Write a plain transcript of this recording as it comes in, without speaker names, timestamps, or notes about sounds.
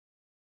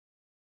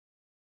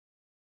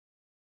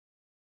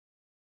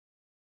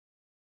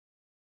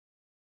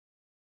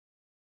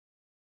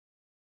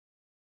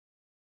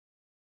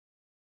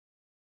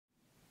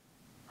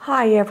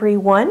Hi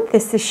everyone,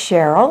 this is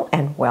Cheryl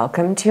and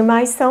welcome to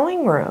my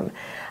sewing room.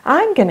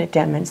 I'm going to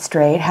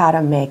demonstrate how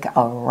to make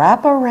a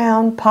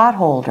wraparound pot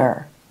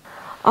holder.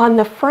 On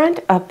the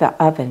front of the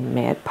oven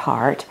mitt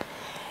part,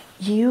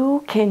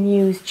 you can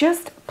use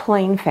just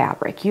plain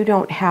fabric. You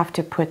don't have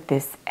to put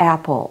this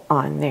apple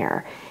on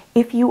there.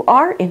 If you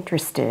are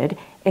interested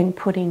in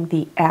putting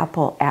the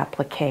apple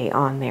applique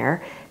on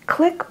there,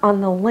 click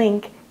on the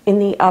link in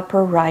the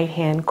upper right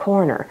hand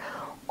corner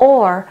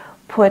or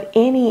put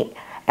any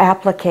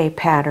applique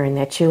pattern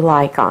that you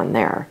like on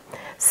there.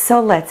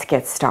 So let's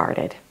get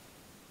started.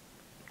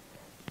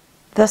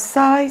 The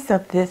size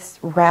of this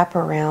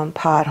wraparound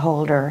pot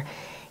holder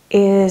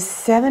is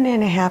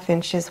 7.5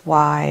 inches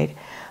wide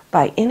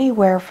by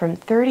anywhere from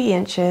 30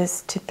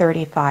 inches to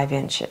 35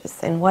 inches.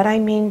 And what I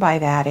mean by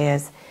that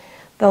is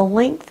the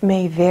length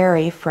may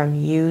vary from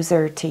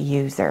user to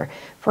user.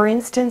 For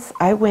instance,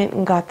 I went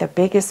and got the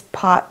biggest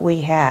pot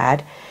we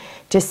had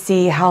to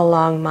see how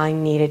long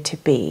mine needed to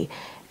be.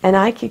 And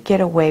I could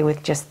get away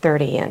with just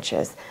 30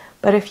 inches.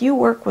 But if you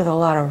work with a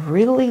lot of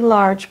really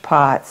large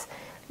pots,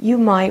 you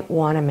might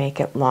want to make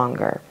it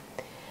longer.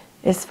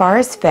 As far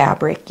as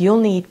fabric, you'll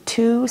need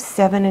two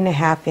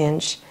 7.5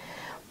 inch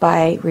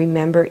by,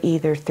 remember,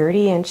 either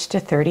 30 inch to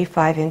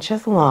 35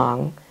 inches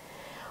long,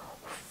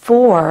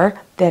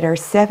 4 that are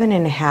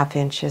 7.5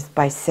 inches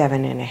by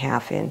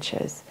 7.5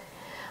 inches.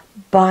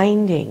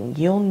 Binding,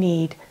 you'll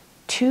need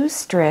 2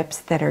 strips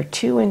that are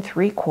 2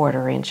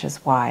 3/4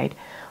 inches wide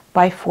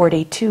by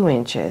 42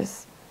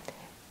 inches,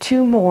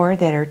 2 more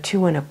that are 2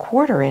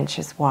 1/4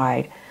 inches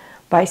wide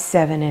by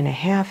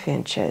 7.5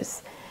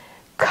 inches.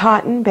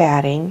 Cotton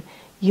batting,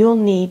 you'll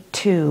need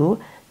 2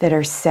 that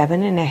are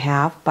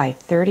 7.5 by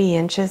 30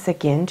 inches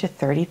again to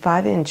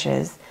 35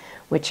 inches,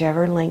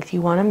 whichever length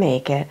you want to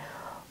make it,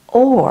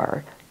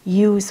 or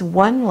use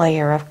 1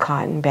 layer of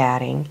cotton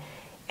batting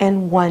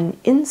and 1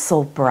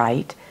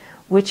 Insulbright,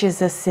 which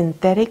is a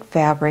synthetic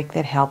fabric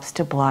that helps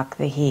to block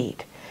the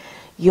heat.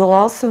 You'll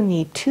also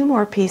need 2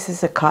 more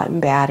pieces of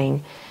cotton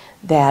batting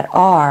that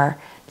are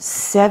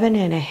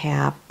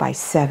 7.5 by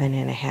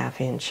 7.5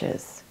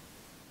 inches.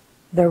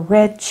 The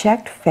red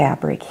checked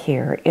fabric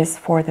here is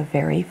for the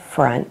very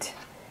front,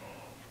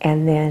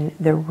 and then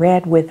the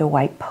red with the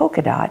white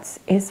polka dots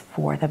is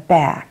for the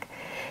back.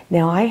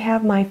 Now I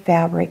have my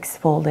fabrics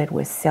folded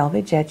with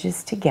selvage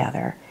edges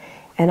together,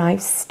 and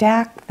I've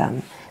stacked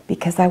them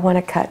because I want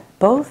to cut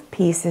both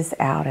pieces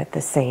out at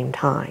the same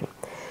time.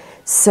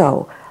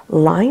 So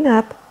line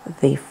up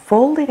the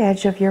folded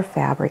edge of your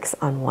fabrics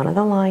on one of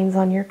the lines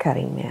on your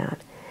cutting mat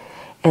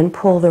and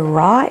pull the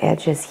raw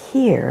edges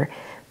here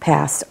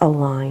past a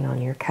line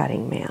on your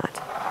cutting mat.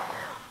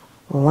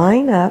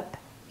 Line up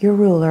your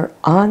ruler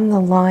on the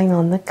line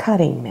on the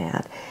cutting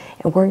mat,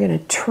 and we're going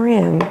to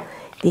trim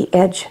the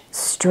edge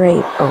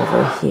straight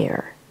over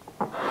here.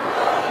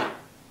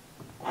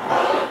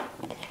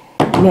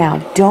 Now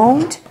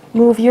don't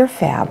move your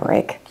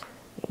fabric.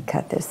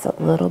 Cut this a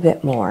little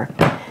bit more.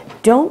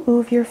 Don't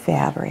move your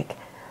fabric.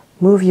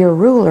 Move your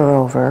ruler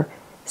over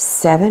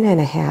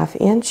 7.5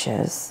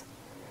 inches.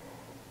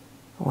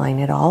 Line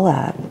it all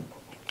up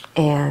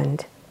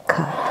and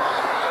cut.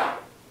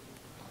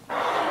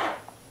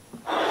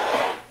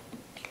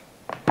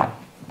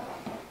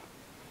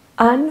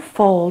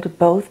 Unfold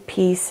both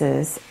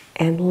pieces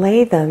and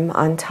lay them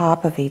on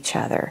top of each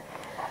other.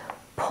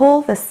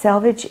 Pull the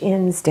selvage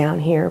ends down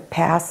here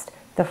past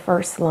the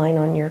first line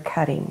on your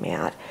cutting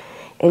mat,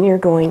 and you're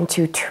going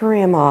to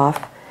trim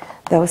off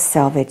those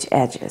selvage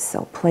edges.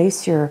 So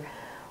place your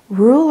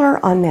ruler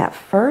on that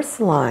first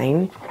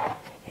line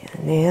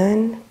and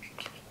then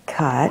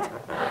cut.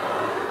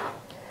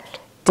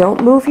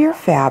 Don't move your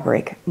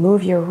fabric.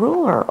 Move your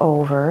ruler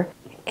over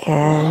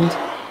and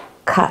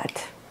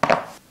cut.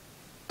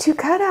 To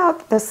cut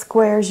out the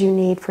squares you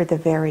need for the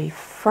very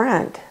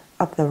front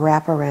of the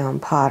wraparound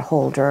pot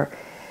holder,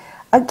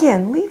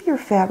 again, leave your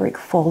fabric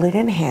folded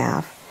in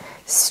half.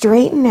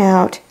 Straighten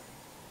out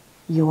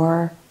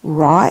your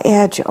raw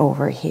edge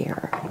over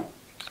here.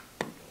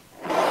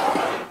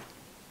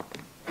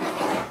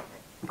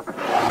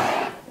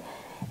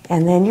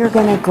 And then you're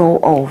going to go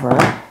over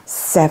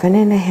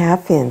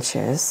 7.5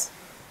 inches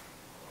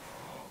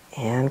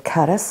and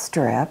cut a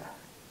strip.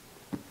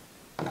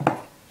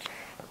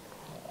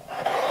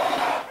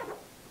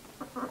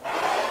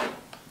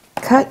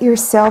 Cut your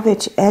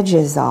selvage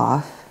edges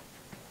off.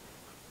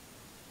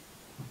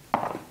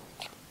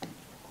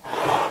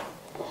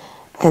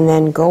 And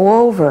then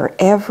go over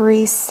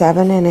every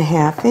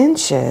 7.5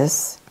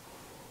 inches,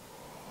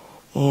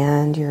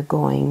 and you're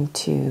going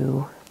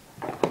to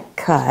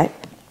cut,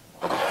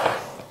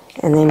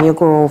 and then you'll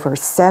go over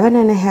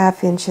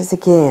 7.5 inches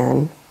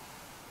again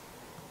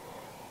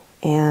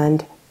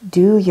and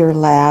do your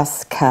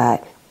last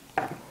cut.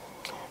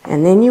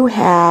 And then you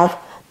have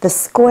the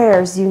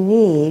squares you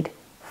need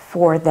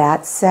for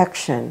that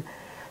section.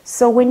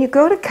 So when you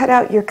go to cut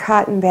out your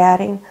cotton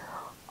batting,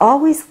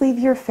 always leave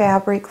your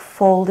fabric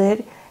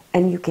folded,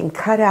 and you can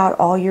cut out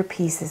all your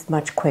pieces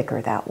much quicker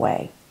that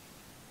way.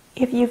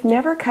 If you've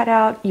never cut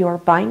out your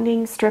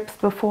binding strips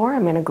before,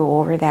 I'm going to go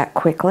over that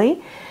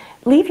quickly.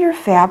 Leave your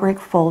fabric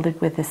folded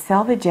with the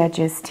selvage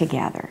edges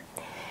together.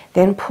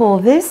 Then pull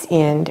this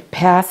end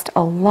past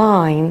a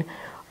line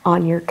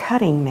on your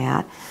cutting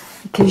mat,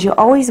 because you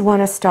always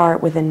want to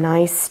start with a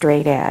nice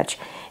straight edge.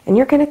 And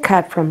you're going to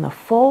cut from the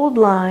fold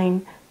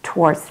line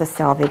towards the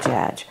selvage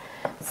edge.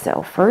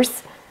 So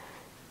first,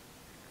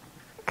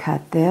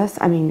 cut this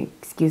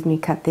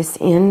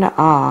end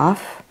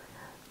off,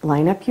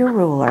 line up your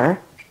ruler,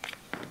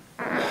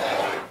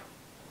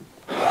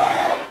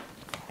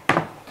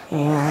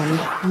 and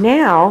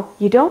now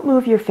you don't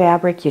move your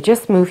fabric, you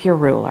just move your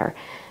ruler.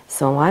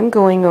 So I'm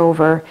going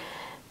over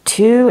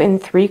 2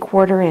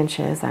 3/4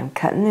 inches. I'm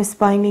cutting this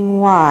binding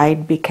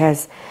wide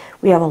because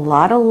we have a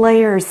lot of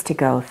layers to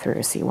go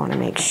through, so you want to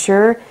make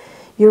sure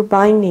your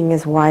binding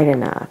is wide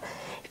enough.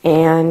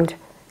 And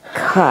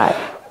cut.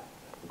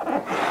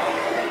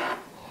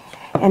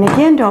 And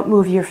again, don't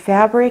move your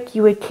fabric.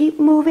 You would keep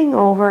moving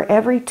over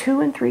every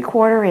 2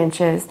 3/4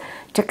 inches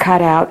to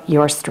cut out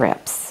your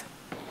strips.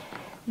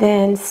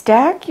 Then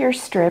stack your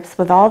strips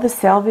with all the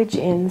selvage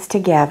ends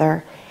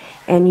together,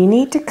 and you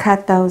need to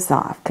cut those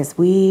off because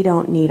we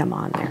don't need them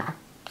on there.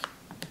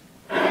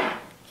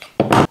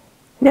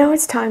 Now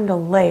it's time to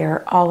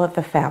layer all of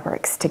the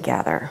fabrics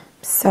together.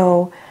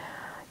 So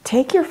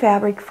take your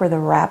fabric for the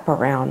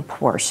wraparound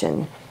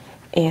portion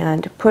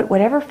and put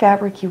whatever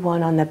fabric you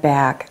want on the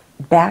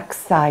back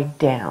side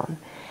down.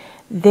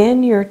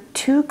 Then your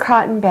 2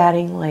 cotton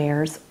batting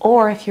layers,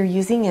 or if you're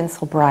using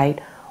Insulbrite,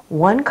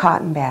 1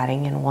 cotton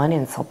batting and 1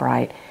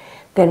 Insulbrite,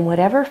 then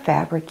whatever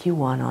fabric you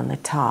want on the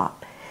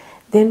top.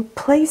 Then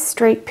place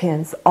straight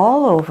pins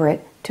all over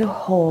it to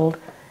hold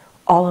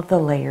all of the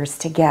layers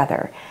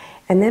together.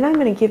 And then I'm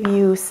going to give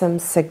you some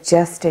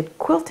suggested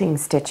quilting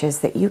stitches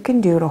that you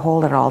can do to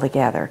hold it all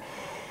together.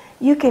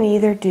 You can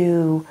either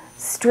do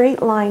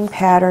straight line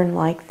pattern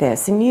like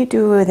this, and you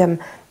do them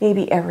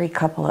maybe every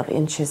couple of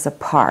inches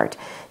apart.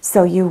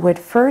 So you would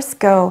first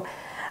go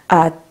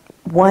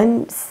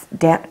one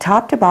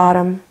top to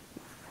bottom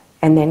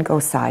and then go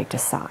side to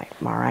side,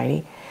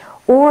 alrighty?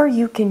 Or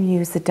you can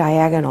use the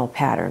diagonal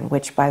pattern,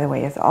 which by the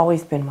way has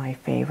always been my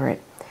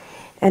favorite.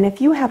 And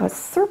if you have a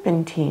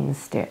serpentine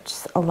stitch,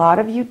 a lot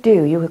of you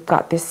do, you have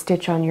got this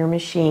stitch on your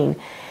machine,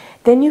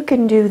 then you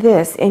can do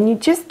this and you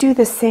just do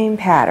the same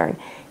pattern,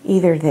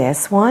 either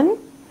this one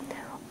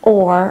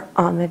or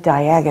on the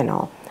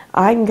diagonal.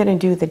 I'm going to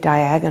do the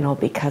diagonal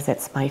because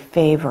it's my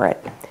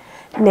favorite.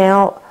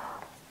 Now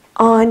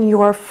on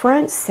your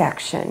front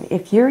section,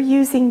 if you're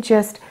using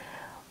just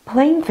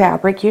plain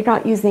fabric, you're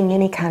not using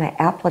any kind of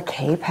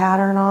applique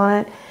pattern on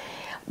it,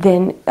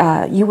 then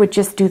you would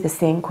just do the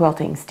same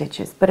quilting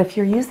stitches. But if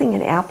you're using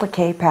an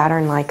applique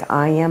pattern like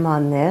I am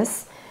on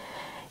this,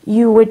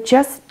 you would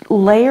just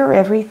layer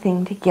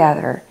everything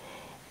together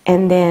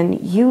and then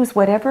use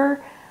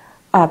whatever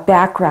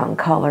background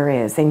color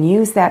is and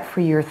use that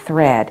for your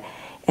thread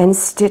and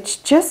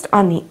stitch just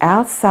on the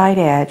outside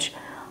edge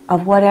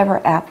of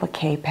whatever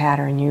applique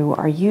pattern you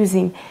are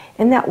using,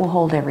 and that will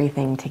hold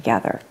everything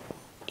together.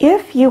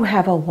 If you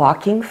have a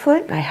walking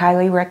foot, I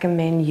highly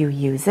recommend you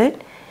use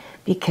it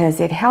because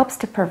it helps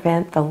to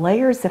prevent the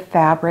layers of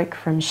fabric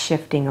from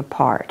shifting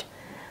apart.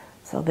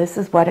 So this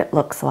is what it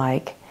looks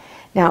like.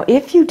 Now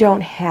if you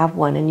don't have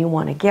one and you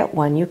want to get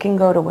one, you can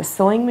go to a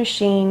sewing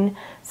machine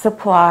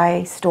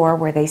supply store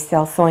where they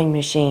sell sewing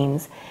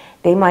machines.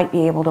 They might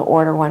be able to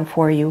order one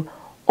for you,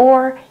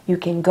 or you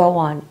can go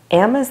on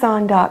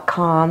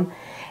Amazon.com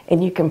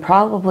and you can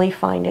probably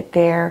find it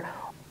there.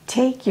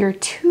 Take your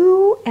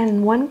 2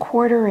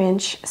 1/4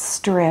 inch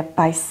strip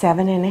by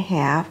 7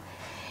 1/2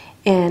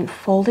 and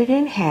fold it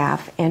in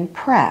half and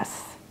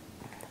press.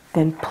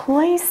 Then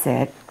place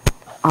it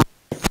on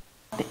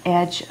the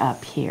edge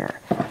up here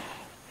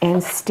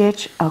and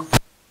stitch a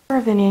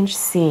 1/4 inch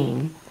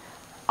seam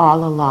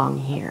all along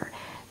here.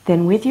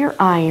 Then with your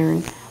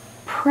iron,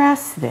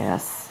 press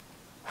this,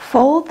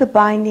 fold the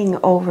binding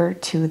over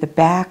to the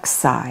back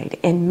side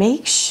and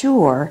make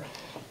sure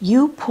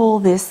you pull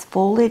this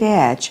folded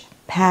edge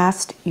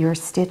past your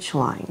stitch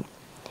line.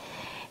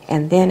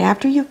 And then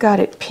after you've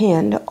got it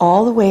pinned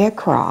all the way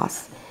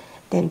across,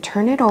 then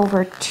turn it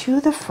over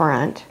to the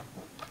front,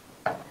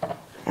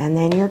 and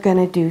then you're going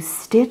to do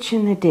stitch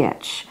in the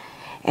ditch.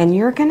 And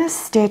you're going to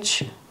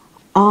stitch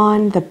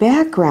on the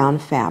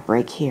background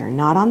fabric here,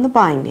 not on the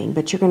binding,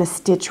 but you're going to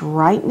stitch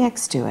right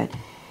next to it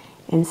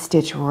and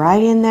stitch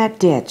right in that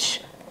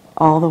ditch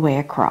all the way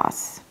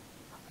across.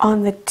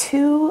 On the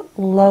 2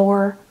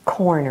 lower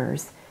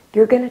corners,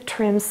 you're going to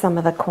trim some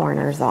of the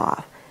corners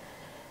off.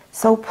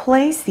 So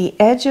place the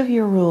edge of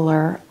your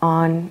ruler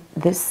on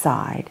this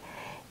side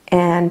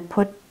and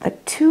put a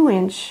 2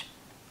 inch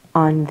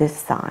on this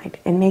side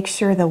and make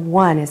sure the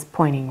 1 is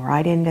pointing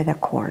right into the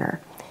corner.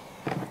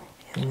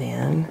 And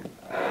then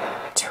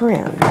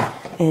trim.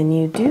 And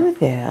you do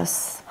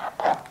this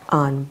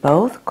on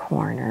both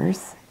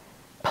corners.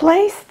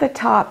 Place the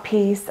top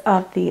piece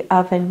of the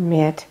oven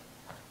mitt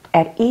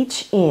at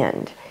each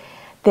end.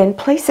 Then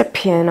place a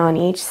pin on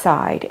each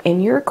side,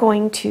 and you're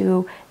going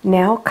to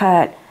now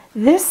cut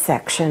this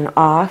section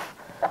off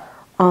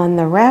on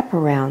the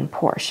wraparound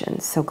portion.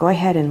 So go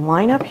ahead and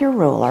line up your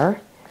ruler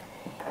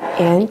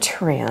and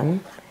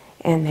trim,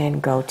 and then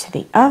go to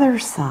the other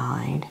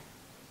side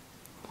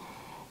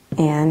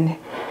and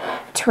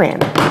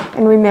trim.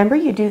 And remember,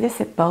 you do this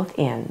at both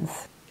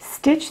ends.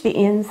 Stitch the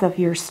ends of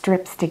your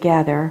strips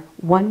together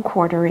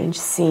 1/4 inch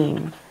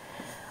seam.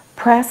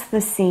 Press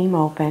the seam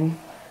open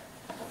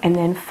and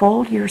then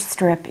fold your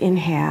strip in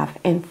half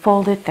and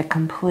fold it the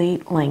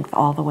complete length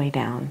all the way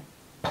down.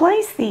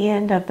 Place the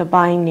end of the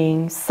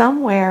binding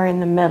somewhere in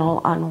the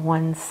middle on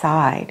one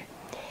side.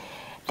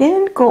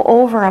 Then go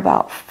over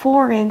about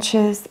 4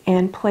 inches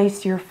and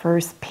place your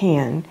first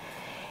pin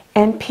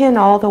and pin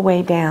all the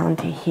way down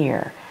to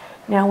here.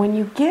 Now when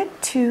you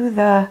get to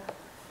the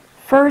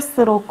first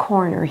little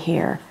corner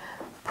here,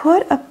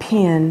 put a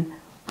pin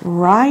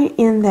right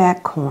in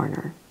that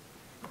corner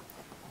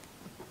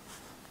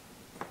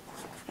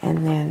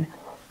and then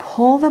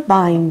pull the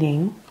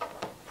binding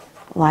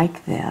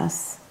like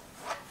this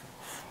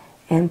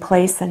and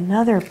place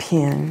another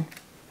pin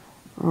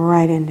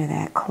right into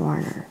that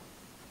corner.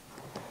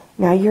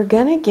 Now you're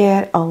going to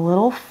get a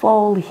little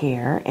fold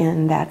here,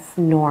 and that's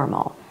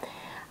normal.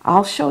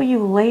 I'll show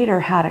you later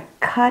how to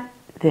cut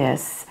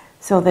this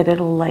so that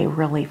it'll lay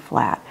really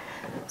flat.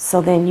 So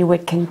then you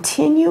would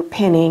continue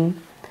pinning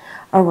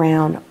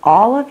around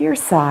all of your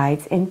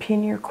sides and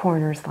pin your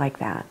corners like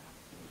that.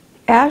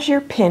 As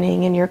you're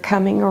pinning and you're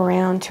coming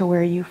around to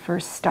where you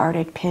first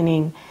started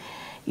pinning,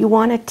 you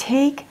want to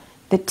take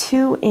the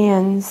 2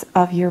 ends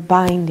of your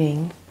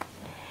binding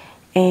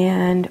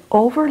and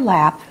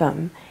overlap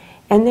them,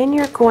 and then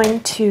you're going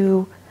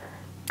to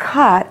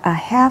cut a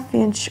 1/2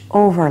 inch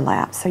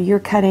overlap. So you're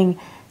cutting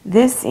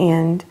this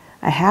end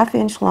a 1/2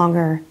 inch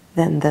longer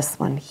than this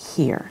one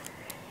here.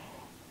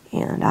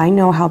 And I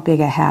know how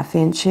big a 1/2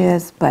 inch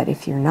is, but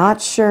if you're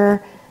not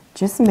sure,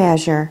 just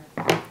measure.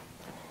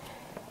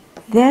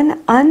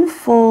 Then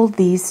unfold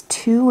these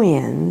 2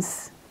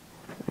 ends.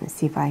 Let's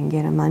see if I can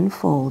get them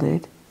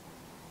unfolded.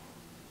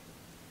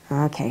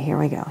 Okay, here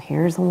we go.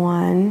 Here's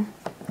one,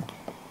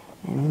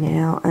 and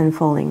now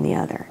unfolding the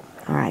other.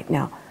 All right,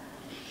 now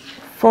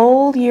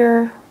fold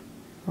your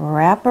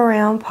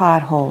wraparound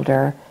pot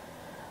holder,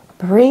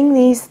 bring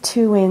these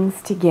 2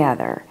 ends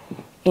together,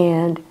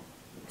 and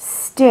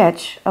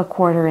stitch a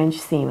 1/4 inch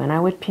seam. And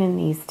I would pin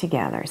these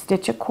together.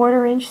 Stitch a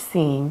 1/4 inch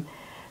seam,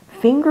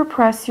 finger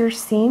press your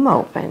seam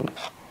open,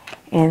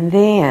 and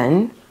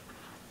then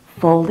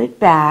fold it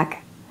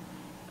back,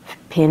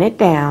 pin it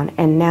down,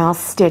 and now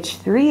stitch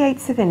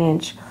 3/8 of an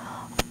inch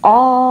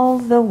all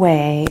the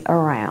way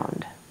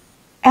around.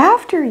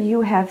 After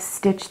you have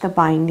stitched the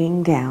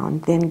binding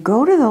down, then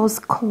go to those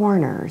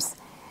corners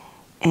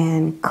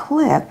and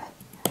clip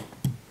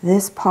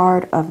this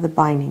part of the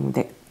binding.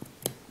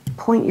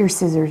 Point your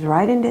scissors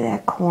right into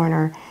that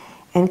corner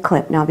and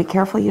clip. Now be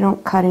careful you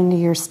don't cut into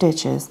your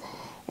stitches,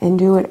 and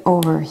do it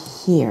over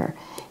here.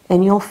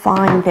 And you'll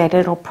find that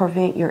it'll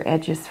prevent your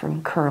edges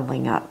from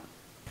curling up.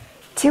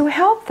 To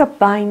help the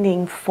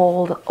binding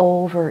fold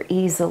over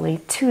easily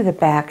to the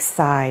back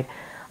side,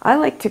 I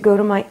like to go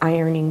to my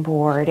ironing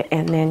board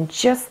and then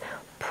just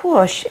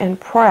push and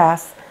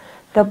press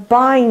the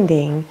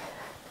binding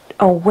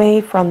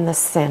away from the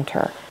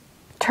center.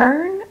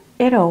 Turn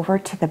it over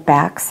to the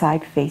back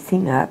side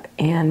facing up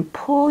and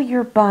pull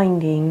your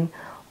binding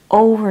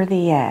over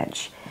the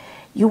edge.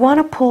 You want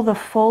to pull the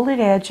folded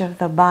edge of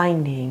the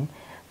binding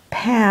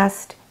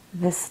past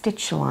the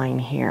stitch line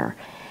here.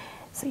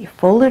 So you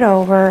fold it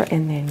over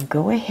and then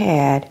go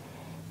ahead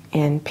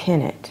and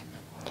pin it.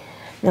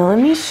 Now let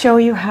me show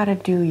you how to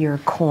do your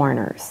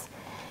corners.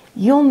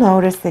 You'll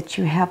notice that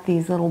you have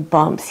these little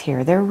bumps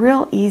here. They're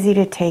real easy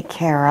to take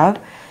care of.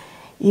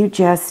 You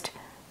just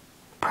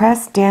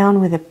press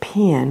down with a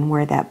pin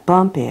where that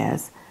bump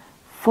is,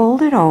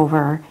 fold it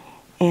over,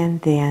 and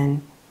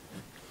then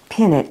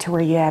pin it to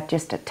where you have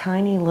just a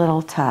tiny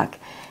little tuck.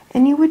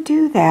 And you would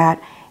do that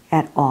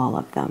at all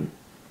of them.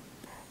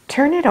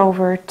 Turn it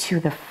over to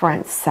the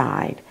front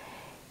side,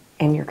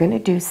 and you're going to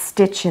do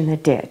stitch in the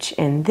ditch.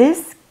 And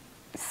this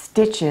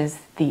stitches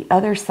the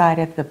other side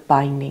of the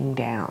binding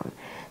down.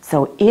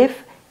 So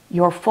if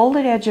your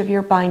folded edge of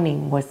your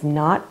binding was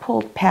not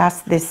pulled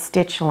past this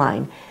stitch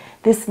line,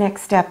 this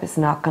next step is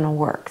not going to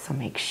work. So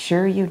make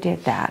sure you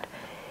did that.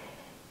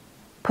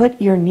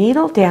 Put your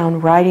needle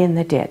down right in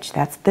the ditch.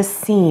 That's the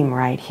seam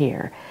right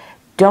here.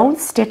 Don't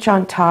stitch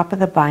on top of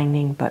the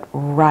binding, but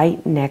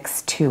right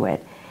next to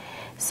it.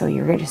 So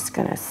you're just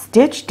going to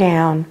stitch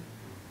down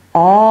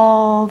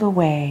all the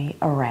way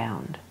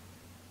around.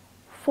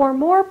 For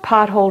more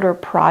potholder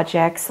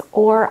projects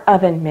or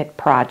oven mitt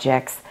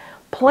projects,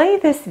 play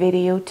this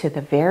video to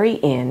the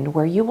very end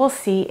where you will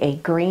see a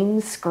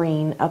green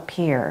screen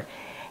appear,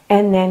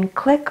 and then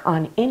click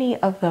on any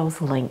of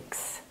those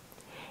links.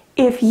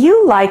 If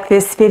you like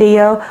this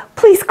video,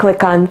 please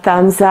click on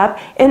thumbs up,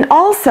 and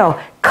also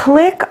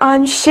click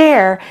on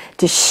share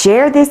to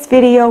share this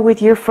video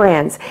with your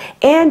friends.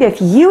 And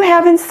if you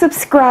haven't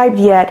subscribed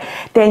yet,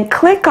 then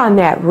click on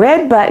that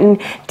red button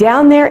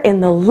down there in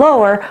the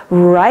lower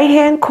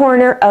right-hand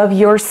corner of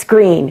your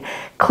screen.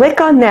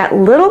 Click on that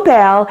little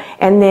bell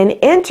and then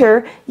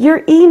enter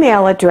your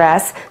email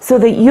address so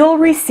that you'll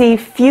receive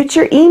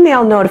future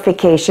email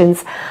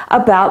notifications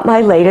about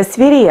my latest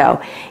video.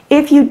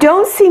 If you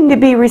don't seem to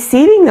be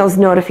receiving those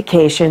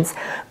notifications,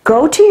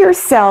 go to your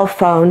cell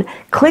phone,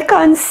 click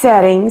on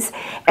Settings,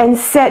 and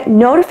set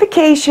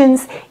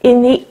notifications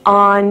in the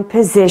on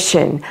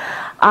position.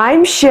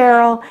 I'm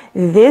Cheryl.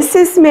 This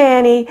is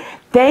Manny.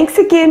 Thanks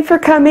again for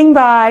coming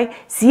by.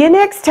 See you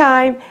next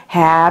time.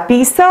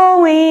 Happy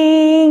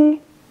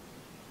sewing!